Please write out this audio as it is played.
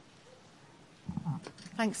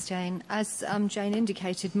Thanks, Jane. As Jane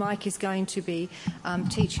indicated, Mike is going to be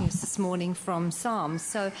teaching us this morning from Psalms.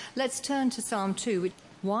 So let's turn to Psalm 2.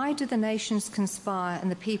 Why do the nations conspire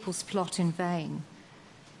and the peoples plot in vain?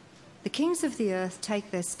 The kings of the earth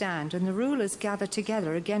take their stand, and the rulers gather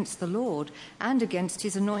together against the Lord and against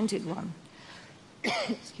his anointed one.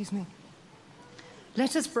 Excuse me.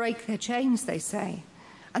 Let us break their chains, they say,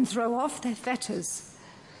 and throw off their fetters.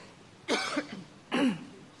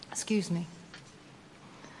 Excuse me.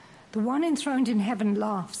 The one enthroned in heaven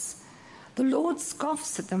laughs. The Lord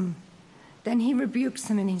scoffs at them. Then he rebukes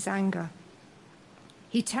them in his anger.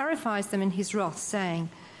 He terrifies them in his wrath, saying,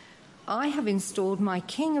 I have installed my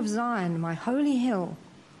King of Zion, my holy hill.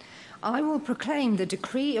 I will proclaim the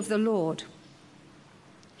decree of the Lord.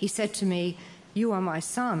 He said to me, You are my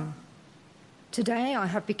son. Today I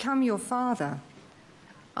have become your father.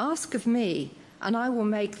 Ask of me, and I will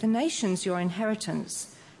make the nations your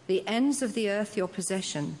inheritance, the ends of the earth your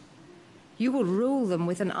possession. You will rule them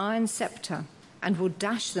with an iron scepter and will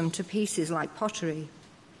dash them to pieces like pottery.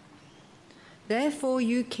 Therefore,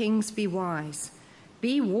 you kings, be wise.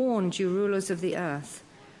 Be warned, you rulers of the earth.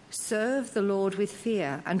 Serve the Lord with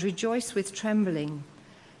fear and rejoice with trembling.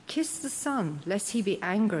 Kiss the Son, lest he be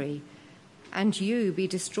angry, and you be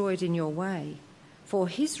destroyed in your way. For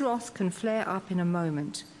his wrath can flare up in a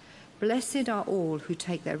moment. Blessed are all who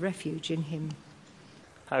take their refuge in him.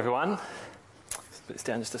 Hi everyone. Let's put this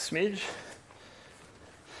down just a smidge.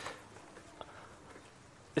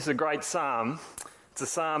 This is a great psalm. It's a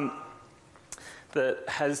psalm that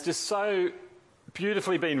has just so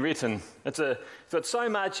beautifully been written. It's got so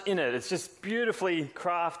much in it. It's just beautifully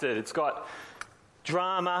crafted. It's got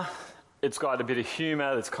drama. It's got a bit of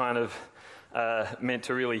humour that's kind of meant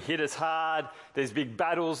to really hit us hard. There's big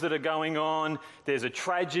battles that are going on. There's a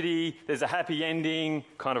tragedy. There's a happy ending.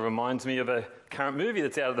 Kind of reminds me of a current movie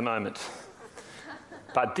that's out at the moment.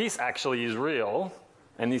 But this actually is real,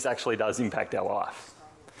 and this actually does impact our life.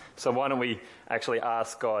 So why don't we actually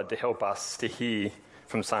ask God to help us to hear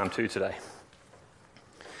from Psalm 2 today.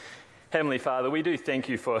 Heavenly Father, we do thank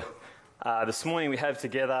you for this morning we have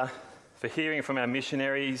together, for hearing from our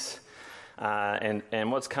missionaries,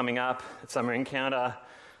 and what's coming up at Summer Encounter,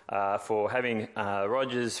 for having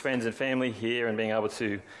Roger's friends and family here and being able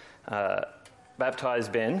to baptise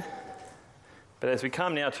Ben. But as we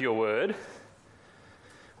come now to your word,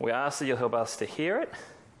 we ask that you'll help us to hear it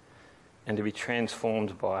and to be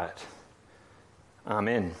transformed by it.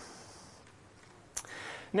 Amen.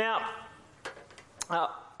 Now,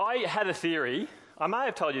 I had a theory. I may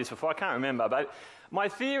have told you this before, I can't remember, but my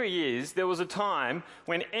theory is there was a time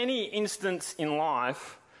when any instance in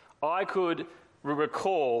life I could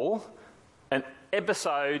recall an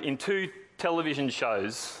episode in two television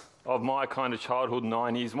shows of my kind of childhood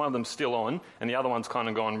 90s. One of them's still on, and the other one's kind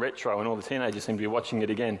of gone retro, and all the teenagers seem to be watching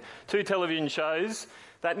it again. Two television shows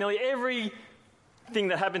that nearly everything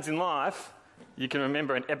that happens in life, you can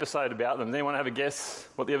remember an episode about them. Does anyone have a guess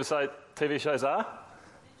what the episode TV shows are?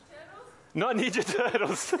 Ninja Turtles? Not Ninja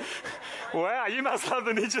Turtles. Wow, you must love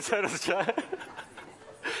the Ninja Turtles show.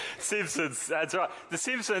 Simpsons, that's right. The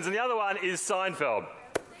Simpsons, and the other one is Seinfeld.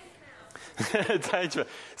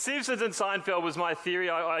 Simpsons and Seinfeld was my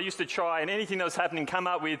theory. I used to try, and anything that was happening, come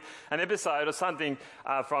up with an episode or something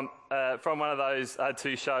from one of those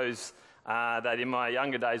two shows that in my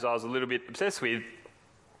younger days I was a little bit obsessed with.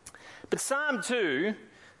 But Psalm 2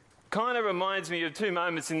 kind of reminds me of two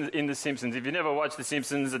moments in The Simpsons. If you never watched The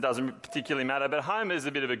Simpsons, it doesn't particularly matter, but Homer's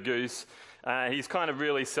a bit of a goose. He's kind of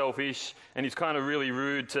really selfish, and he's kind of really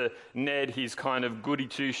rude to Ned, his kind of goody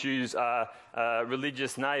two-shoes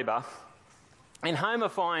religious neighbour. And Homer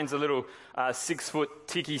finds a little 6-foot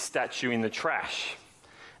tiki statue in the trash.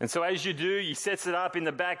 And so as you do, he sets it up in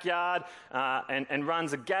the backyard and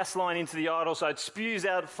runs a gas line into the idol so it spews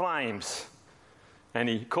out flames. And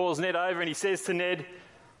he calls Ned over and he says to Ned,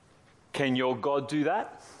 "Can your God do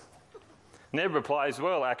that?" Ned replies,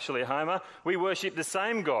 "Well, actually, Homer, we worship the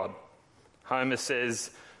same God." Homer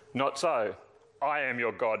says, "Not so. I am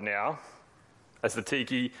your God now." As the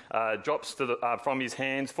tiki drops from his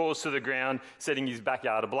hands, falls to the ground, setting his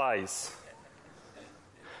backyard ablaze.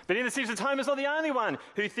 But in The Simpsons, Homer's not the only one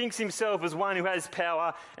who thinks himself as one who has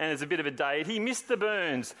power and is a bit of a deity. Mr.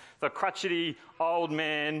 Burns, the crotchety old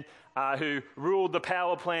man who ruled the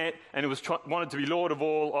power plant and who wanted to be lord of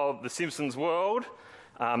all of the Simpsons world.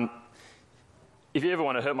 If you ever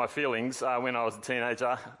want to hurt my feelings, when I was a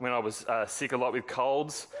teenager, when I was sick a lot with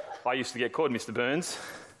colds, I used to get called Mr. Burns.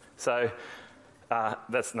 So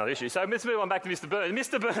that's another issue. So let's move on back to Mr.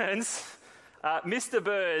 Burns. Mr.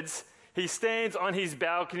 Burns He stands on his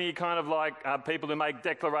balcony, kind of like people who make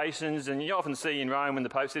declarations, and you often see in Rome when the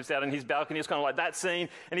Pope steps out on his balcony, it's kind of like that scene,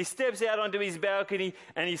 and he steps out onto his balcony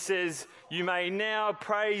and he says, "You may now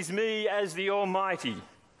praise me as the Almighty."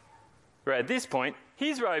 Where at this point,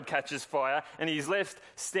 his robe catches fire and he's left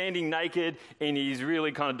standing naked in his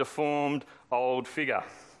really kind of deformed old figure.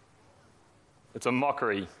 It's a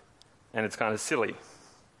mockery and it's kind of silly.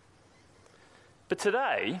 But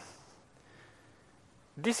today,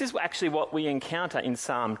 this is actually what we encounter in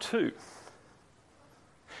Psalm 2.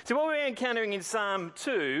 So what we're encountering in Psalm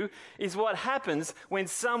 2 is what happens when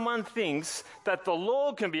someone thinks that the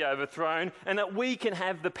Lord can be overthrown and that we can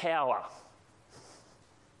have the power.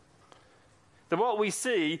 So what we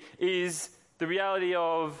see is the reality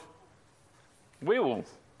of we will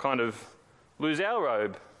kind of lose our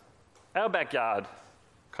robe, our backyard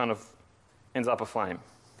kind of ends up aflame.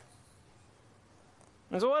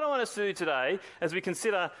 And so what I want us to do today, as we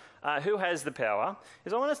consider who has the power,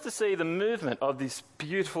 is I want us to see the movement of this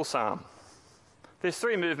beautiful psalm. There's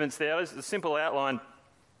three movements there. There's a simple outline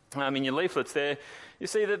in your leaflets there. You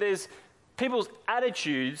see that there's people's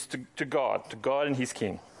attitudes to God and his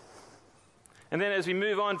king. And then as we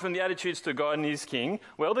move on from the attitudes to God and his king,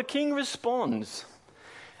 well, the king responds.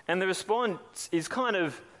 And the response is kind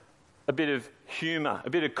of a bit of humour, a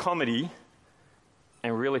bit of comedy,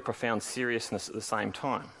 and really profound seriousness at the same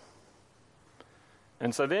time.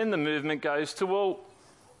 And so then the movement goes to, well,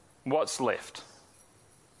 what's left?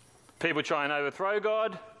 People try and overthrow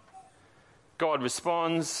God. God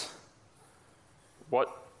responds.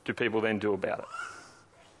 What do people then do about it?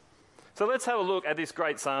 So let's have a look at this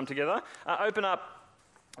great psalm together. Open up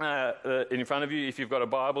in front of you, if you've got a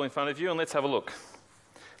Bible in front of you, and let's have a look.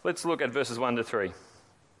 Let's look at verses 1 to 3.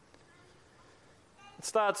 It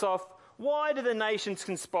starts off, "Why do the nations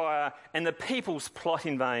conspire and the peoples plot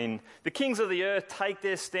in vain? The kings of the earth take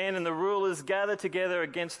their stand and the rulers gather together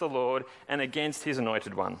against the Lord and against his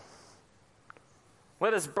anointed one.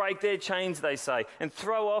 Let us break their chains," they say, "and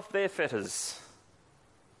throw off their fetters."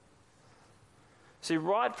 See,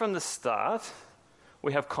 right from the start,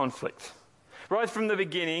 we have conflict. Right from the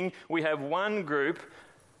beginning, we have one group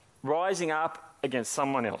rising up against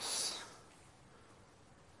someone else.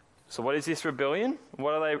 So what is this rebellion?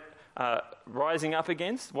 What are they rising up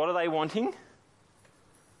against? What are they wanting?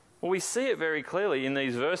 Well, we see it very clearly in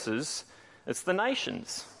these verses. It's the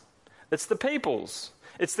nations. It's the peoples.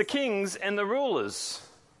 It's the kings and the rulers.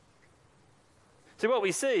 See, what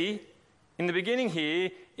we see in the beginning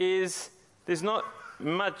here is there's not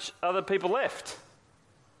much other people left.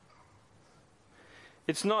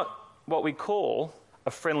 It's not what we call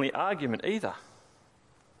a friendly argument either.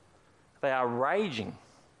 They are raging.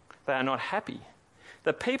 They are not happy.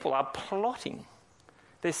 The people are plotting.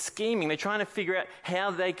 They're scheming. They're trying to figure out how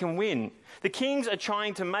they can win. The kings are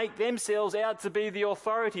trying to make themselves out to be the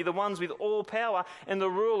authority, the ones with all power, and the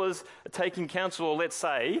rulers are taking counsel, or let's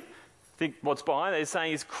say, think what's behind, they're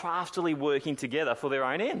saying is craftily working together for their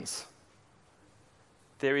own ends.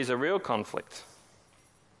 There is a real conflict.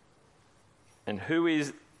 And who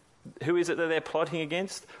is it that they're plotting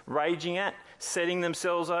against, raging at, setting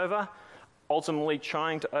themselves over, ultimately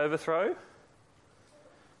trying to overthrow?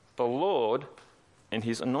 The Lord and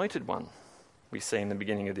his anointed one, we see in the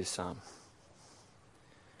beginning of this psalm.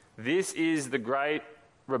 This is the great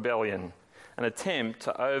rebellion, an attempt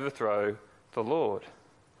to overthrow the Lord.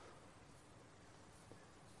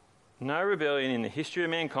 No rebellion in the history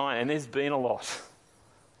of mankind, and there's been a lot.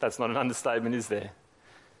 That's not an understatement, is there?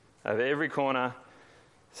 Over every corner,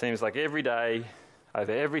 seems like every day,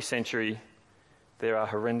 over every century, there are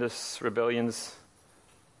horrendous rebellions,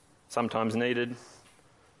 sometimes needed,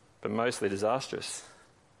 but mostly disastrous.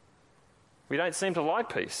 We don't seem to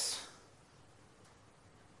like peace.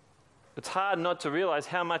 It's hard not to realise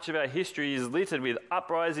how much of our history is littered with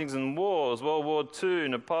uprisings and wars. World War II,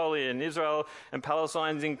 Napoleon, Israel and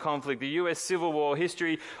Palestine in conflict, the US Civil War,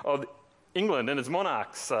 history of England and its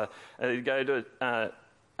monarchs. You go to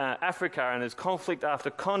Africa and there's conflict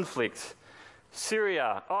after conflict.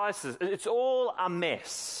 Syria, ISIS, it's all a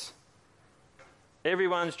mess.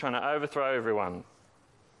 Everyone's trying to overthrow everyone.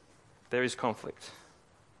 There is conflict.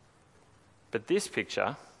 But this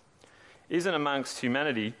picture isn't amongst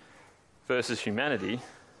humanity versus humanity.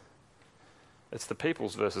 It's the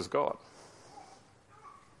peoples versus God.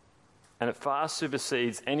 And it far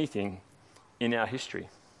supersedes anything in our history.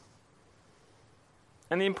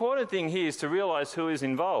 And the important thing here is to realise who is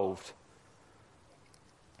involved.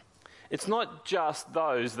 It's not just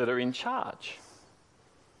those that are in charge.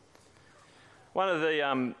 One of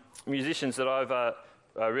the musicians that I've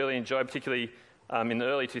really enjoyed, particularly in the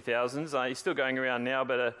early 2000s, he's still going around now,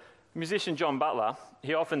 but Musician John Butler,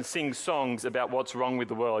 he often sings songs about what's wrong with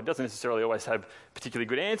the world. He doesn't necessarily always have particularly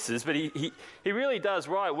good answers, but he really does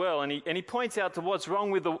write well, and he points out to what's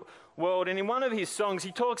wrong with the world. And in one of his songs,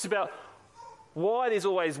 he talks about why there's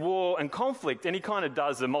always war and conflict, and he kind of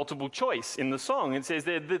does a multiple choice in the song and says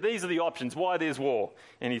these are the options why there's war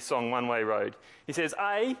in his song One Way Road. He says,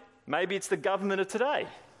 A, maybe it's the government of today.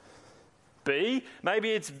 B,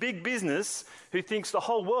 maybe it's big business who thinks the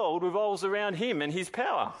whole world revolves around him and his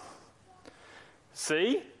power.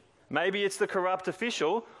 C, maybe it's the corrupt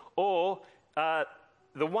official or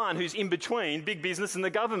the one who's in between big business and the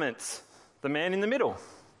government, the man in the middle.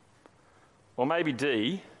 Or maybe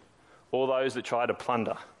D, all those that try to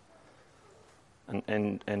plunder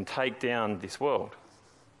and take down this world.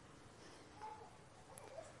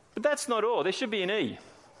 But that's not all. There should be an E.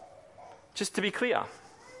 Just to be clear,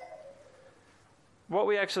 what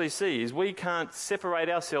we actually see is we can't separate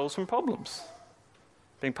ourselves from problems.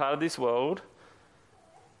 Being part of this world,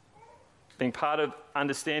 being part of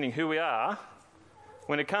understanding who we are,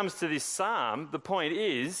 when it comes to this psalm, the point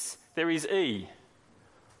is there is E.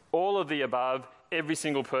 All of the above, every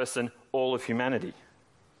single person, all of humanity.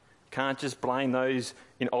 Can't just blame those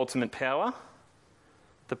in ultimate power.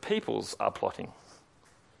 The peoples are plotting.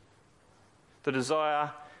 The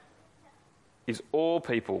desire is all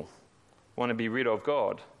people want to be rid of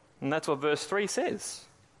God. And that's what verse 3 says.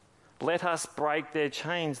 Let us break their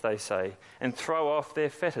chains, they say, and throw off their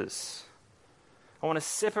fetters. I want to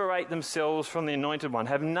separate themselves from the Anointed One,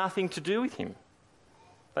 have nothing to do with him.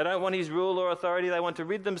 They don't want his rule or authority. They want to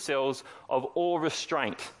rid themselves of all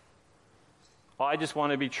restraint. I just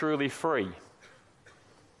want to be truly free.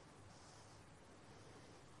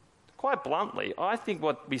 Quite bluntly, I think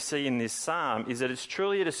what we see in this psalm is that it's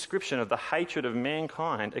truly a description of the hatred of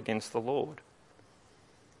mankind against the Lord.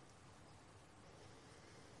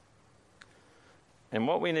 And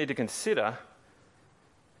what we need to consider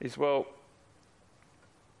is, well,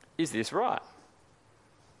 is this right?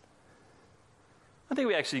 I think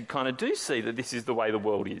we actually kind of do see that this is the way the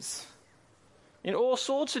world is, in all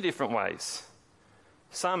sorts of different ways.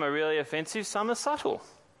 Some are really offensive, some are subtle.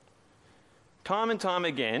 Time and time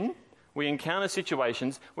again, we encounter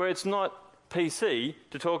situations where it's not PC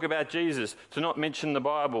to talk about Jesus, to not mention the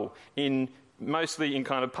Bible, mostly in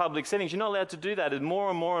kind of public settings. You're not allowed to do that, and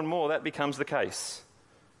more that becomes the case.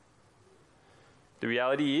 The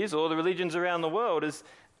reality is, all the religions around the world,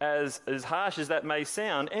 as harsh as that may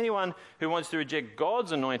sound, anyone who wants to reject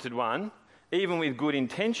God's anointed one, even with good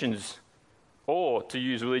intentions, or to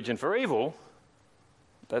use religion for evil,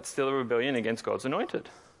 that's still a rebellion against God's anointed.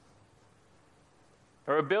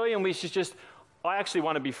 A rebellion which is just, I actually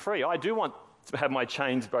want to be free. I do want to have my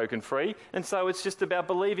chains broken free, and so it's just about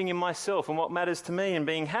believing in myself and what matters to me and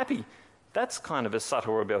being happy. That's kind of a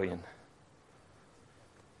subtle rebellion.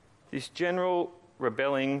 This general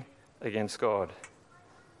rebelling against God.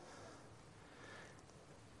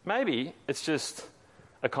 Maybe it's just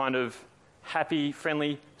a kind of happy,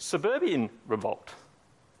 friendly, suburban revolt,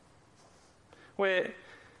 where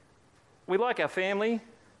we like our family,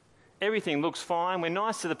 everything looks fine, we're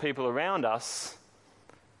nice to the people around us,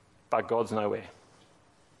 but God's nowhere,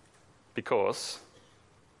 because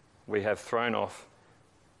we have thrown off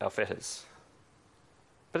our fetters.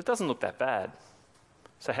 But it doesn't look that bad.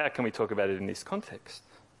 So how can we talk about it in this context?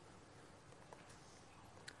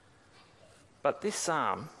 But this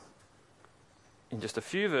psalm, in just a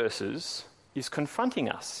few verses, is confronting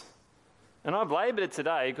us. And I've laboured it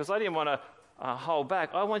today because I didn't want to hold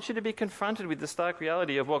back. I want you to be confronted with the stark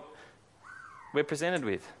reality of what we're presented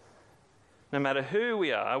with. No matter who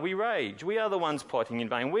we are, we rage. We are the ones plotting in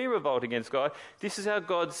vain. We revolt against God. This is how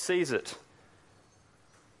God sees it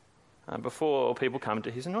before people come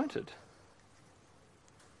to his anointed.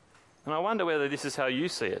 And I wonder whether this is how you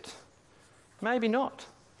see it. Maybe not.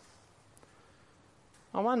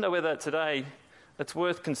 I wonder whether today it's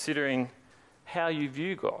worth considering how you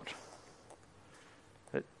view God.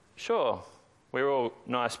 Sure, we're all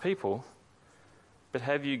nice people, but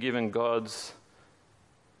have you given God's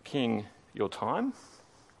King your time?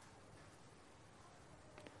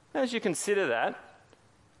 As you consider that,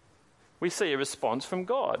 we see a response from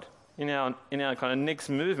God in our kind of next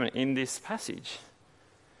movement in this passage.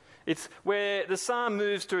 It's where the psalm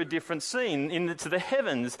moves to a different scene, to the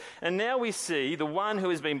heavens, and now we see the one who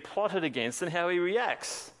has been plotted against and how he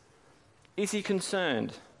reacts. Is he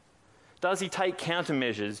concerned? Does he take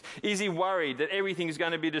countermeasures? Is he worried that everything is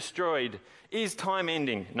going to be destroyed? Is time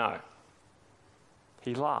ending? No.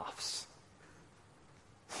 He laughs.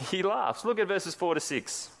 He laughs. Look at verses 4 to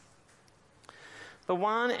 6. The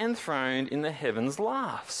one enthroned in the heavens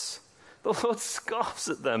laughs. The Lord scoffs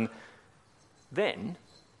at them. Then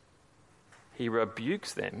he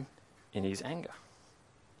rebukes them in his anger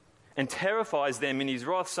and terrifies them in his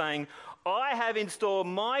wrath, saying, I have installed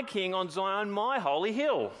my king on Zion, my holy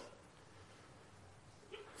hill.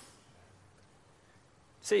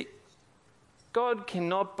 See, God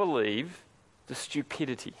cannot believe the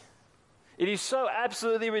stupidity. It is so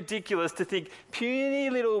absolutely ridiculous to think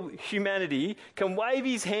puny little humanity can wave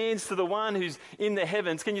his hands to the one who's in the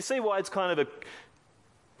heavens. Can you see why it's kind of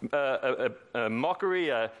a mockery,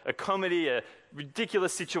 a comedy, a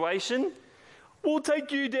ridiculous situation? We'll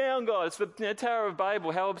take you down, God. It's the Tower of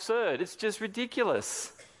Babel. How absurd. It's just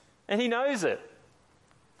ridiculous. And he knows it.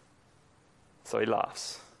 So he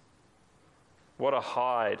laughs. What a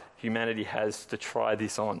hide humanity has to try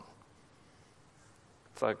this on.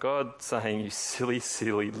 It's like God saying, you silly,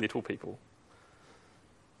 silly little people.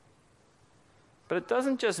 But it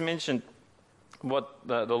doesn't just mention what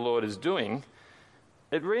the Lord is doing.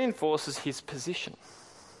 It reinforces his position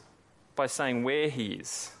by saying where he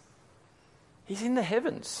is. He's in the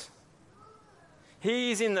heavens.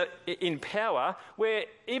 He is in power where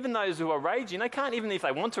even those who are raging, they can't, even if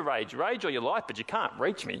they want to rage all your life, but you can't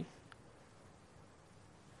reach me.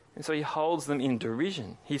 And so he holds them in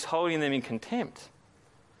derision. He's holding them in contempt.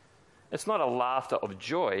 It's not a laughter of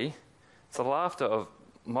joy. It's a laughter of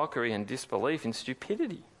mockery and disbelief in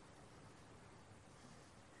stupidity.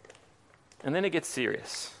 And then it gets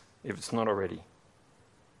serious, if it's not already.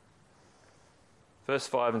 Verse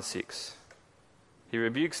 5 and 6. He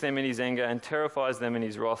rebukes them in his anger and terrifies them in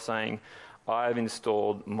his wrath, saying, I have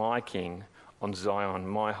installed my king on Zion,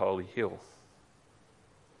 my holy hill.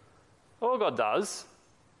 All God does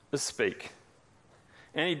is speak.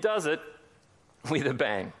 And he does it with a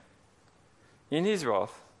bang. In his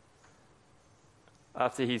wrath,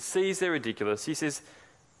 after he sees they're ridiculous, he says,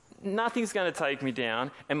 nothing's going to take me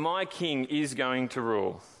down, and my king is going to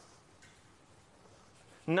rule.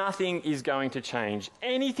 Nothing is going to change.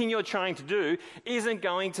 Anything you're trying to do isn't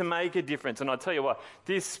going to make a difference. And I tell you what,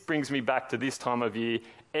 this brings me back to this time of year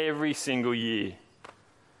every single year.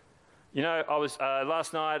 You know, I was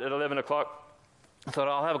last night at 11 o'clock, I thought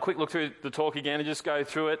I'll have a quick look through the talk again and just go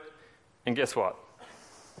through it. And guess what?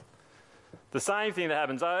 The same thing that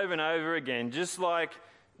happens over and over again, just like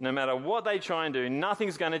no matter what they try and do,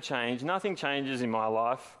 nothing's going to change. Nothing changes in my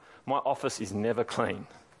life. My office is never clean.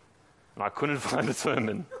 And I couldn't find a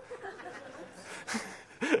sermon.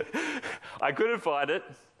 I couldn't find it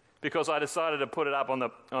because I decided to put it up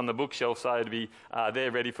on the bookshelf so it'd be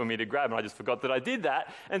there ready for me to grab, and I just forgot that I did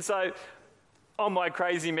that. And so on my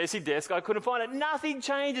crazy messy desk, I couldn't find it. Nothing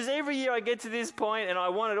changes. Every year I get to this point and I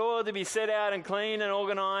want it all to be set out and clean and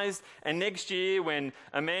organised. And next year when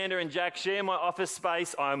Amanda and Jack share my office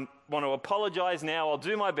space, I want to apologise now. I'll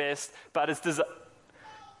do my best, but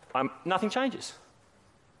nothing changes.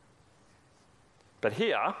 But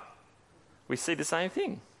here, we see the same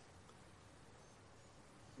thing.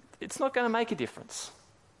 It's not going to make a difference.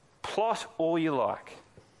 Plot all you like.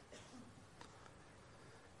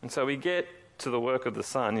 And so we get to the work of the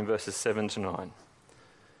Son in verses 7 to 9.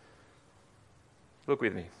 Look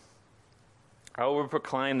with me. I will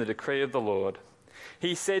proclaim the decree of the Lord.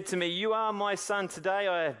 He said to me, you are my son. Today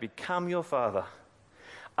I have become your father.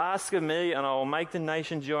 Ask of me, and I will make the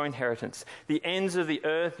nations your inheritance, the ends of the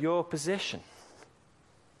earth your possession.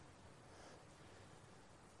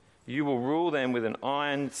 You will rule them with an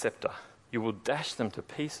iron scepter. You will dash them to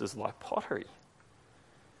pieces like pottery.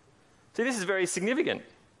 See, this is very significant.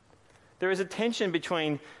 There is a tension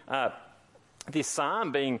between this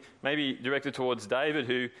psalm being maybe directed towards David,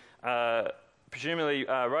 who presumably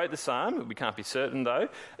wrote the psalm. We can't be certain, though.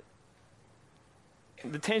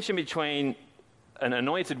 The tension between an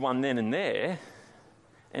anointed one then and there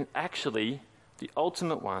and actually the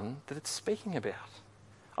ultimate one that it's speaking about.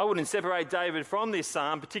 I wouldn't separate David from this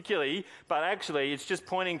psalm particularly, but actually it's just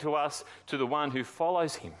pointing to us to the one who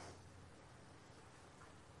follows him.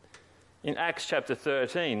 In Acts chapter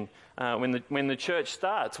 13, when the church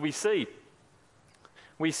starts, we see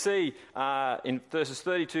in verses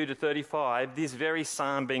 32 to 35 this very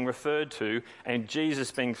psalm being referred to and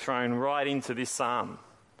Jesus being thrown right into this psalm.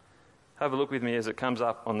 Have a look with me as it comes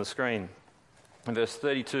up on the screen in verse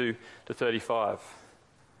 32 to 35.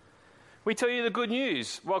 We tell you the good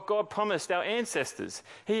news, what God promised our ancestors.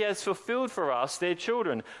 He has fulfilled for us, their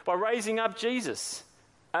children, by raising up Jesus.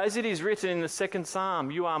 As it is written in the second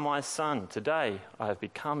psalm, you are my son. Today I have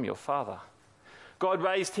become your father. God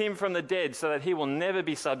raised him from the dead so that he will never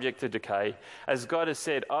be subject to decay. As God has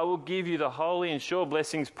said, I will give you the holy and sure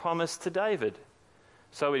blessings promised to David.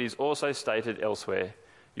 So it is also stated elsewhere,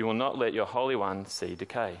 you will not let your Holy One see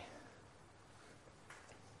decay.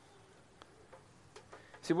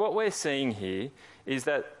 See, what we're seeing here is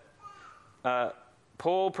that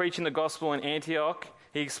Paul preaching the gospel in Antioch,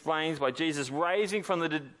 he explains by Jesus raising from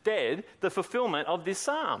the dead the fulfillment of this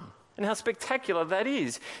psalm and how spectacular that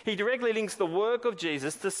is. He directly links the work of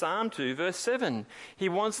Jesus to Psalm 2 verse 7. He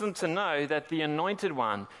wants them to know that the anointed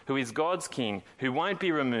one, who is God's king, who won't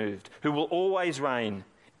be removed, who will always reign,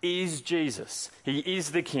 is Jesus. He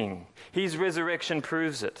is the king. His resurrection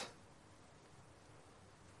proves it.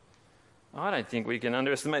 I don't think we can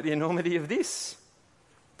underestimate the enormity of this.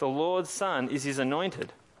 The Lord's Son is his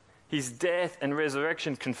anointed. His death and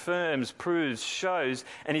resurrection confirms, proves, shows,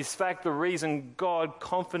 and is fact the reason God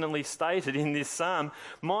confidently stated in this psalm,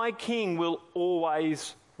 "My king will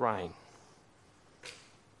always reign."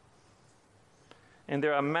 And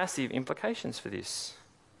there are massive implications for this.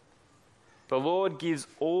 The Lord gives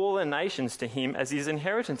all the nations to him as his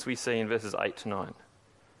inheritance, we see in verses 8 to 9.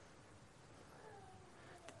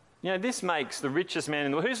 You know, this makes the richest man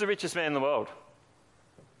in the world. Who's the richest man in the world?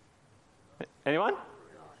 Anyone?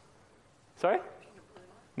 Sorry?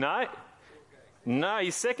 No? No,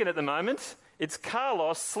 he's second at the moment. It's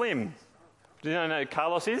Carlos Slim. Do you know who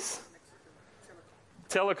Carlos is?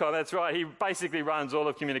 Telecom, that's right. He basically runs all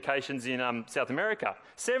of communications in South America.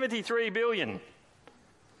 73 billion.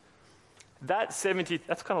 That's kind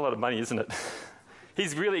of a lot of money, isn't it?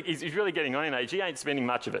 He's really getting on in age. He ain't spending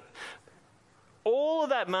much of it. All of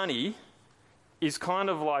that money is kind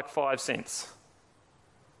of like 5 cents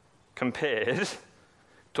compared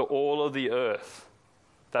to all of the earth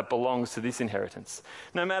that belongs to this inheritance.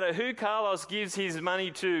 No matter who Carlos gives his money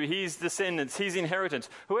to, his descendants, his inheritance,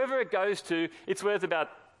 whoever it goes to, it's worth about,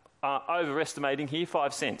 overestimating here,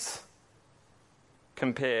 5 cents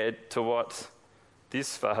compared to what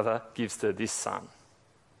this father gives to this son.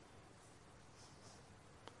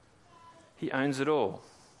 He owns it all.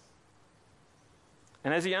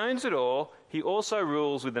 And as he owns it all, he also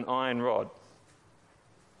rules with an iron rod.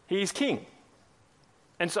 He is king.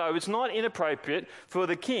 And so it's not inappropriate for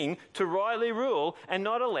the king to rightly rule and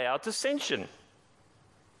not allow dissension.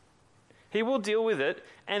 He will deal with it,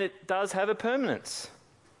 and it does have a permanence.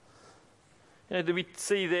 You know, do we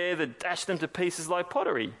see there the dash them to pieces like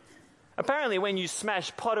pottery? Apparently when you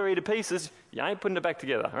smash pottery to pieces, you ain't putting it back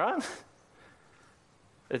together, right?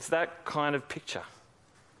 It's that kind of picture.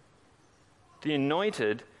 The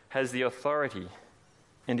anointed has the authority,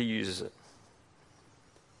 and he uses it.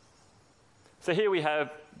 So here we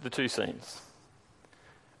have the two scenes.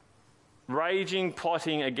 Raging,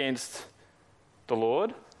 plotting against the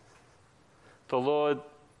Lord. The Lord,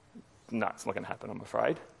 no, it's not going to happen, I'm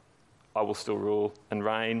afraid. I will still rule and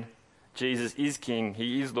reign. Jesus is king.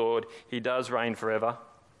 He is Lord. He does reign forever.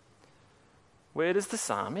 Where does the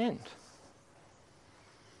psalm end?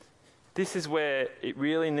 This is where it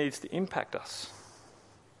really needs to impact us.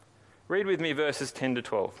 Read with me verses 10 to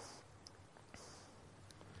 12.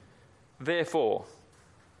 Therefore,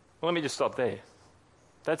 well, let me just stop there.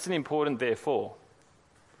 That's an important therefore.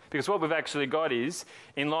 Because what we've actually got is,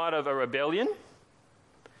 in light of a rebellion,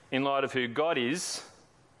 in light of who God is,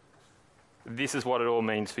 this is what it all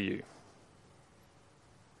means for you.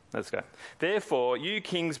 Let's go. Therefore, you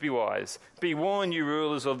kings be wise. Be warned, you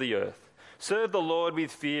rulers of the earth. Serve the Lord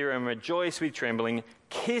with fear and rejoice with trembling.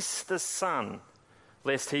 Kiss the Son,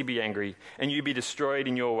 lest he be angry and you be destroyed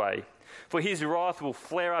in your way. For his wrath will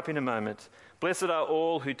flare up in a moment. Blessed are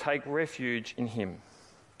all who take refuge in him.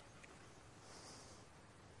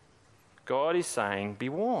 God is saying, be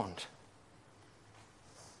warned.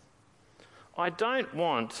 I don't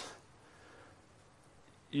want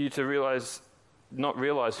you to not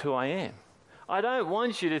realise who I am. I don't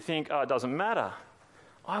want you to think, oh, it doesn't matter.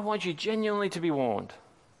 I want you genuinely to be warned.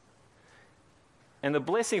 And the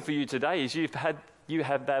blessing for you today is you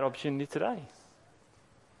have that opportunity today.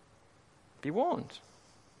 Be warned.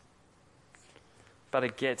 But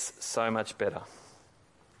it gets so much better.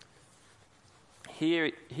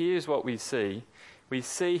 Here's what we see. We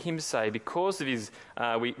see him say, because of his,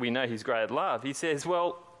 we know his great love, he says,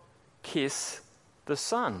 well, kiss the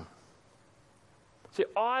Son. See,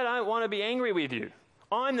 I don't want to be angry with you.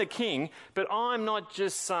 I'm the king, but I'm not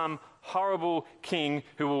just some horrible king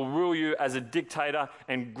who will rule you as a dictator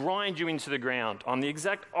and grind you into the ground. I'm the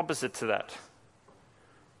exact opposite to that.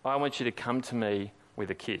 I want you to come to me with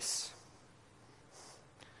a kiss.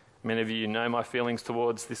 Many of you know my feelings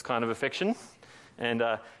towards this kind of affection. And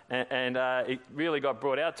it really got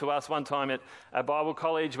brought out to us one time at Bible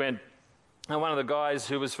college when one of the guys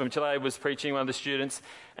who was from Chile was preaching, one of the students,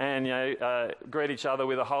 and greet each other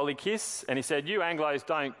with a holy kiss. And he said, you Anglos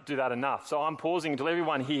don't do that enough. So I'm pausing until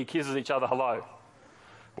everyone here kisses each other hello.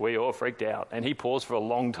 We all freaked out. And he paused for a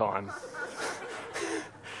long time.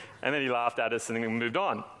 And then he laughed at us and then we moved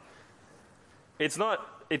on. It's not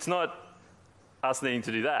us needing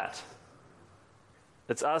to do that.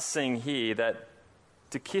 It's us seeing here that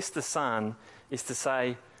to kiss the Son is to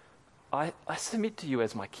say, I submit to you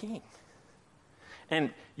as my King.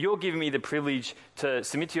 And you're giving me the privilege to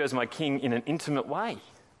submit to you as my King in an intimate way.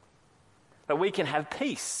 That we can have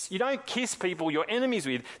peace. You don't kiss people you're enemies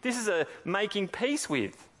with. This is a making peace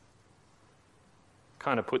with.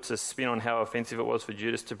 Kind of puts a spin on how offensive it was for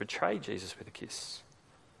Judas to betray Jesus with a kiss.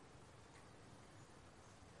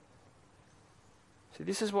 See,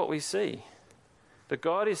 this is what we see. That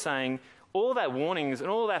God is saying, all that warnings and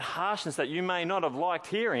all that harshness that you may not have liked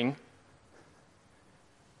hearing,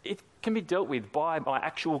 it can be dealt with by my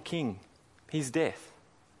actual King, his death.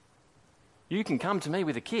 You can come to me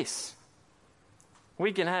with a kiss.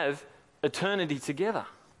 We can have eternity together.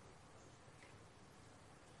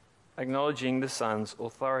 Acknowledging the Son's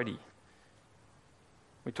authority.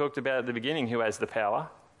 We talked about at the beginning who has the power.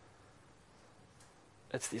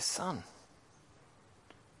 It's this Son.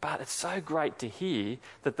 But it's so great to hear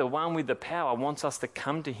that the one with the power wants us to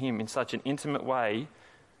come to him in such an intimate way,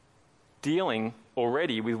 dealing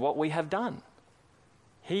already with what we have done.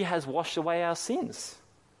 He has washed away our sins.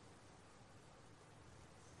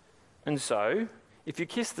 And so, if you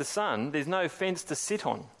kiss the Son, there's no fence to sit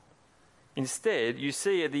on. Instead, you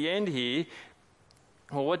see at the end here,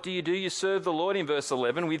 well, what do? You serve the Lord in verse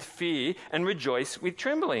 11 with fear and rejoice with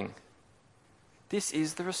trembling. This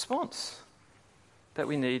is the response that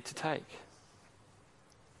we need to take.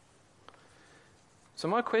 So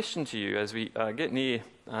my question to you as we get near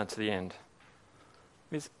to the end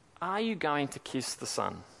is, are you going to kiss the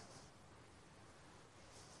Son?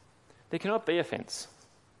 There cannot be offence.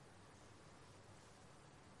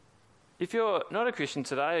 If you're not a Christian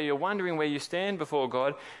today, or you're wondering where you stand before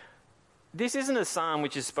God, this isn't a psalm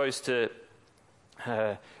which is supposed to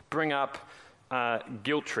bring up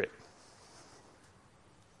guilt trip.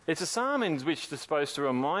 It's a psalm in which it's supposed to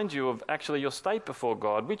remind you of actually your state before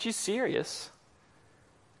God, which is serious.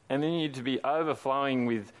 And then you need to be overflowing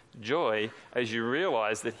with joy as you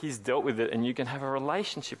realise that he's dealt with it and you can have a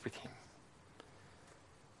relationship with him.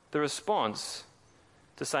 The response,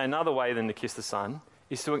 to say another way than to kiss the Son,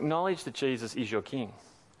 is to acknowledge that Jesus is your King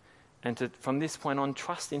and to, from this point on,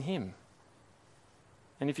 trust in him.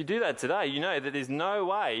 And if you do that today, you know that there's no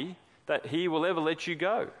way that he will ever let you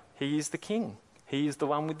go. He is the King. He is the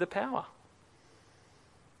one with the power.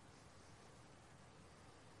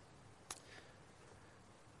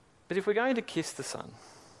 But if we're going to kiss the Son,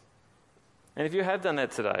 and if you have done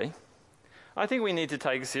that today, I think we need to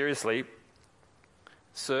take seriously,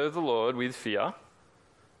 serve the Lord with fear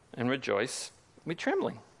and rejoice with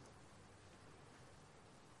trembling.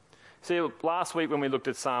 See, last week when we looked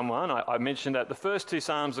at Psalm 1, I mentioned that the first two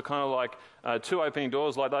Psalms are kind of like two opening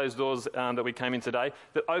doors, like those doors that we came in today,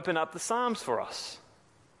 that open up the Psalms for us.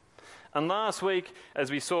 And last week, as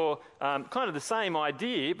we saw kind of the same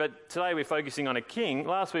idea, but today we're focusing on a king.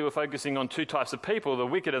 Last week we're focusing on two types of people, the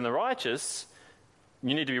wicked and the righteous.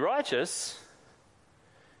 You need to be righteous.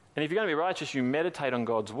 And if you're going to be righteous, you meditate on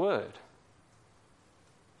God's word.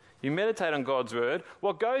 You meditate on God's word.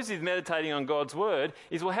 What goes with meditating on God's word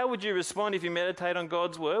is, well, how would you respond if you meditate on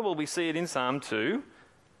God's word? Well, we see it in Psalm 2.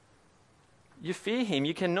 You fear him.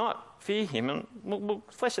 You cannot fear him. And we'll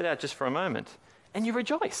flesh it out just for a moment. And you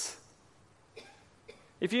rejoice.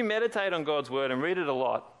 If you meditate on God's word and read it a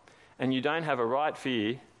lot, and you don't have a right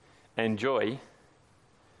fear and joy,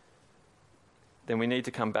 then we need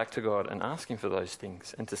to come back to God and ask him for those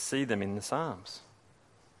things and to see them in the Psalms.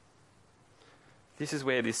 This is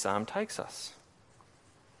where this psalm takes us.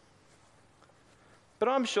 But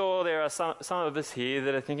I'm sure there are some of us here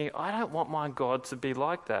that are thinking, I don't want my God to be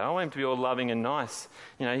like that. I want him to be all loving and nice.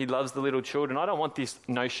 You know, he loves the little children. I don't want this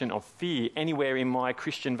notion of fear anywhere in my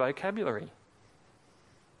Christian vocabulary.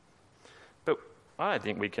 But I don't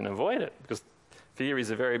think we can avoid it, because fear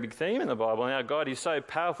is a very big theme in the Bible. And our God is so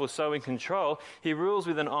powerful, so in control, he rules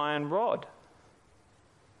with an iron rod.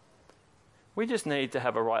 We just need to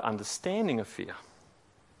have a right understanding of fear.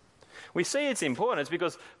 We see its importance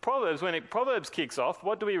because when Proverbs kicks off,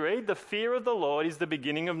 what do we read? The fear of the Lord is the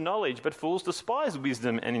beginning of knowledge, but fools despise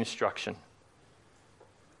wisdom and instruction.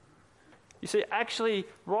 You see, actually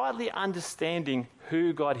rightly understanding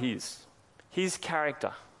who God is, his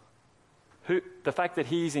character, the fact that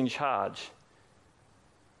he's in charge,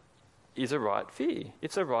 is a right fear.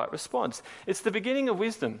 It's a right response. It's the beginning of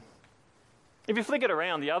wisdom. If you flick it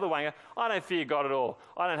around the other way, I don't fear God at all.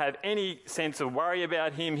 I don't have any sense of worry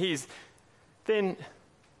about him. Then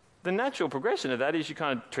the natural progression of that is you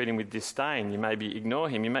kind of treat him with disdain. You maybe ignore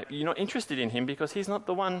him. You're not interested in him because he's not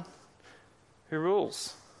the one who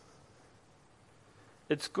rules.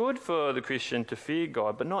 it's good for the Christian to fear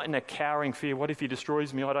God, but not in a cowering fear. What if he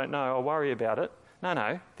destroys me? I don't know. I'll worry about it.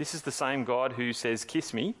 No. This is the same God who says,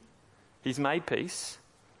 kiss me. He's made peace.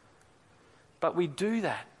 But we do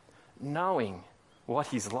that knowing what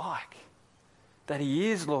he's like, that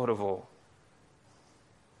he is Lord of all.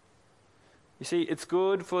 You see, it's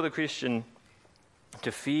good for the Christian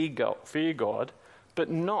to fear God, but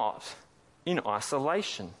not in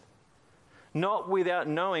isolation. Not without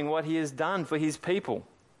knowing what he has done for his people.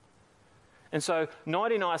 And so,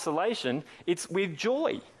 not in isolation, it's with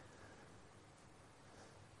joy.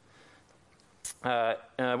 One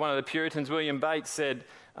of the Puritans, William Bates, said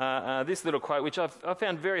this little quote, which I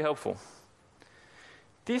found very helpful.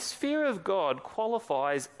 This fear of God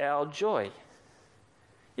qualifies our joy.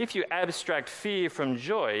 If you abstract fear from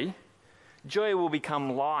joy, joy will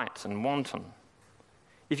become light and wanton.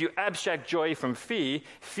 If you abstract joy from fear,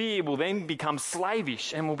 fear will then become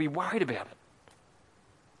slavish and will be worried about it.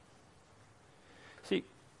 See,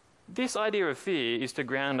 this idea of fear is to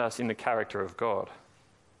ground us in the character of God.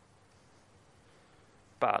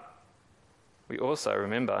 But we also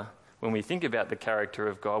remember, when we think about the character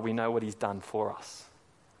of God, we know what he's done for us.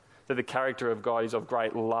 That the character of God is of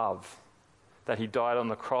great love, that he died on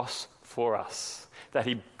the cross for us, that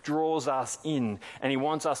he draws us in and he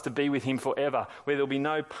wants us to be with him forever, where there'll be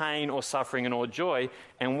no pain or suffering and or joy,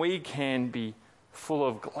 and we can be full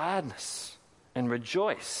of gladness and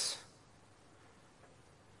rejoice.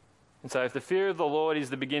 And so if the fear of the Lord is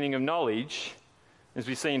the beginning of knowledge, as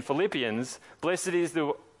we see in Philippians,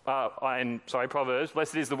 Proverbs,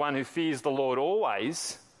 blessed is the one who fears the Lord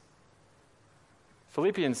always.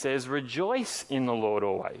 Philippians says, rejoice in the Lord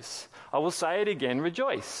always. I will say it again,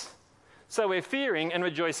 rejoice. So we're fearing and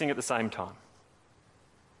rejoicing at the same time.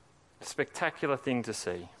 A spectacular thing to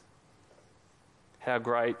see. How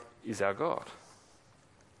great is our God?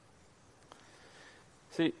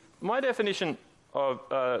 See, my definition of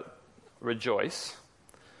rejoicing,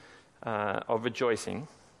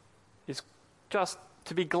 is just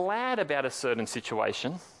to be glad about a certain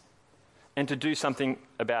situation and to do something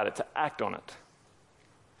about it, to act on it.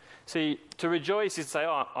 See, to rejoice is to say,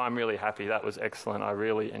 oh, I'm really happy, that was excellent, I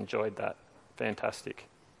really enjoyed that, fantastic,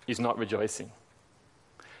 is not rejoicing.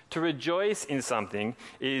 To rejoice in something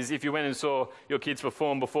is if you went and saw your kids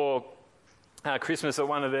perform before Christmas at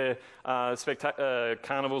one of their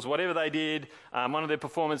carnivals, whatever they did, one of their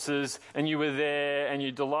performances, and you were there and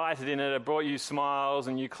you delighted in it, it brought you smiles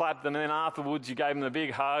and you clapped them, and then afterwards you gave them a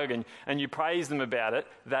big hug and you praised them about it.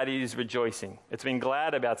 That is rejoicing. It's being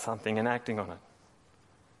glad about something and acting on it.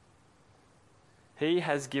 He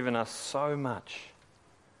has given us so much.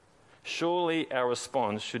 Surely our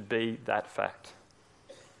response should be that fact.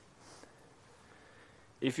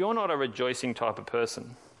 If you're not a rejoicing type of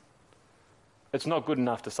person, it's not good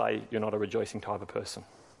enough to say you're not a rejoicing type of person.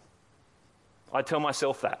 I tell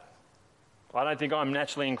myself that. I don't think I'm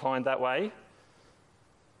naturally inclined that way,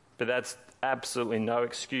 but that's absolutely no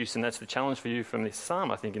excuse, and that's the challenge for you from this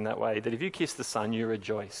psalm, I think, in that way, that if you kiss the Son, you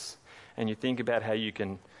rejoice, and you think about how you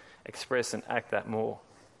can express and act that more.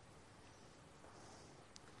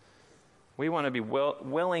 We want to be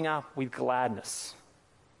welling up with gladness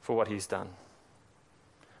for what he's done.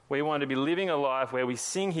 We want to be living a life where we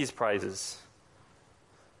sing his praises.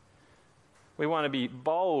 We want to be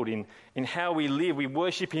bold in how we live. We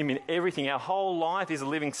worship him in everything. Our whole life is a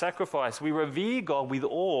living sacrifice. We revere God with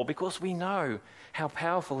awe because we know how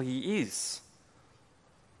powerful he is.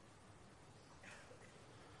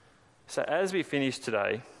 So as we finish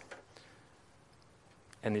today,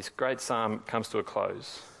 and this great psalm comes to a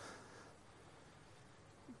close,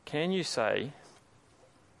 can you say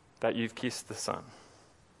that you've kissed the Son?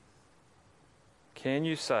 Can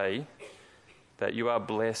you say that you are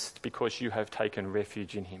blessed because you have taken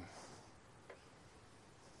refuge in him?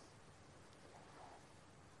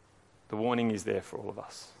 The warning is there for all of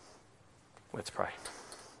us. Let's pray.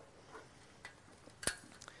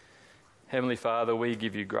 Heavenly Father, we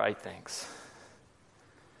give you great thanks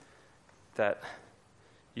that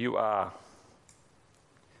you are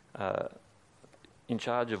in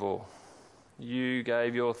charge of all. You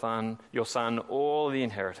gave your son all the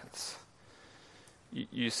inheritance.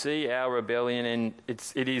 You see our rebellion, and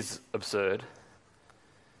it is absurd.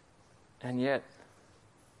 And yet,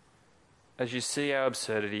 as you see our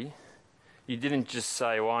absurdity, you didn't just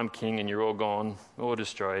say, well, I'm king and you're all gone, all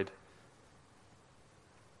destroyed.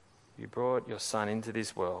 You brought your Son into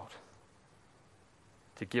this world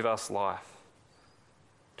to give us life,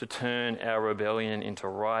 to turn our rebellion into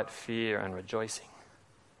right fear and rejoicing.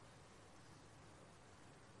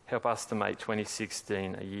 Help us to make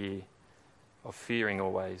 2016 a year of fearing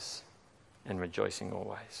always and rejoicing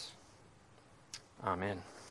always. Amen.